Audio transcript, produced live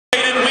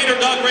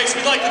Dog race.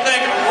 We'd like to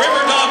thank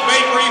River Dog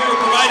Bakery for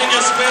providing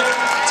us with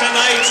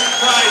tonight's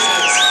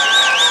prizes.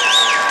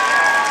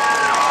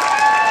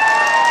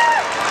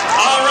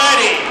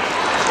 Alrighty,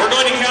 we're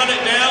going to count it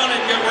down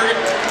and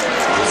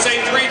we'll say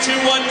 3,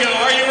 2, 1, go.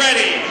 Are you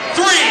ready?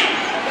 3,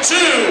 2,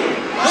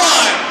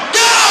 1,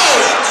 go!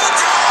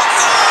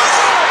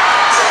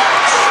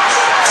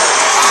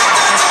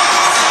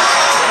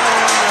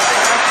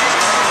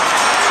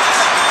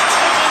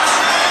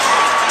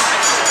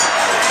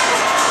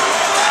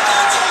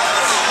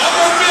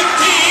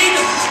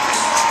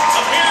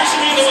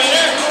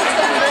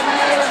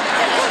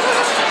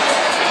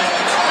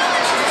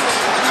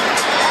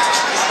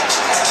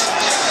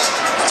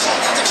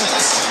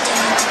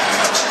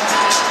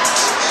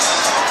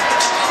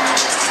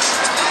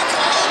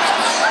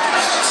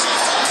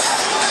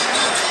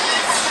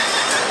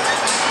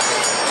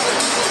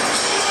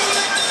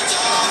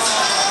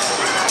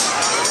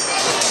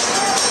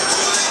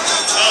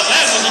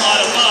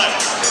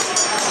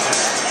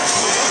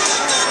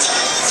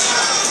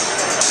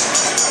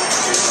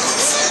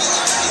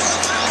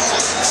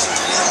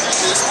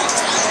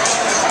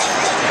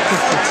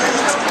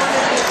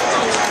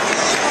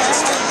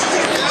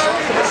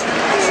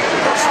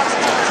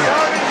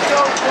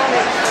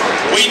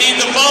 We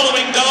need the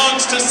following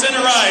dogs to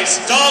center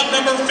ice. Dog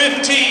number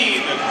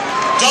 15,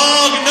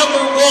 dog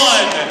number 1,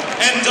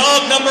 and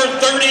dog number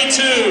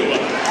 32.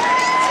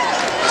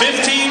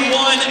 15,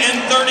 1,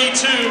 and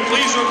 32.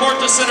 Please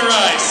report to center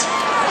ice.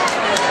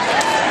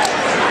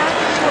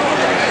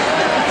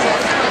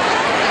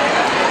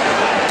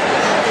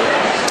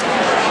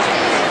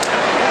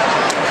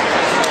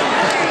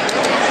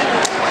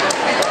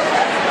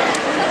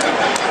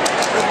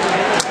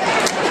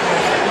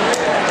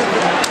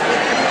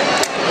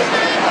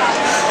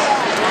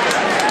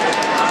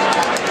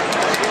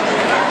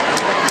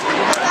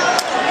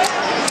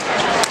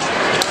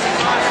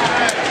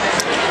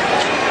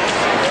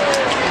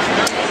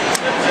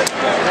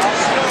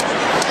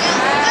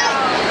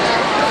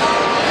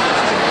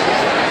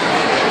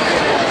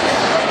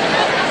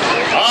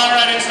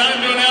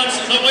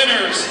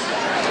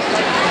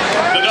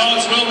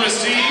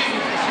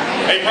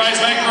 A prize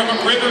bag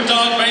from River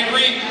Dog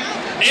Bakery.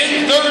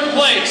 In third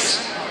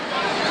place,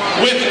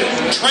 with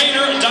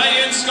trainer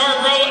Diane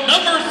Scarborough,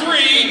 number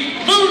 3,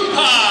 Moon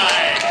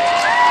Pie.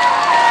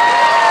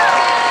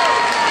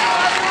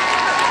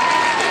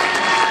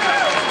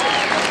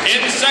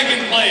 In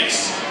second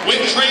place,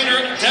 with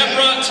trainer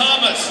Deborah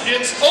Thomas,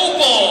 it's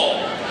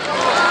Opal.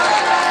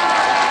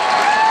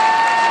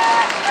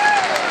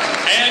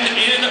 And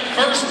in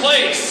first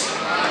place,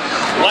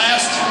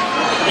 last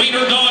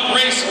Wiener Dog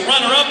race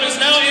runner-up is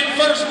now in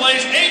first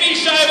place, Amy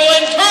Scheibel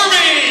and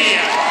Kirby!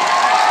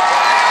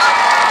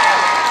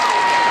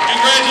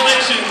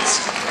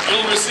 Congratulations!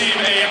 You'll receive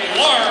a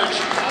large,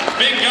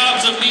 big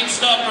gobs of neat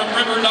stuff from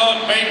River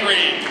Dog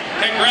Bakery.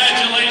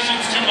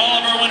 Congratulations to all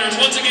of our winners.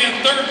 Once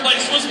again, third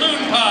place was Moon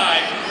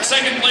Pie,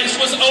 second place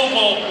was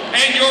Opal,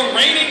 and your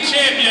reigning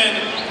champion,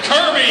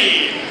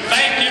 Kirby.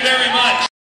 Thank you very much.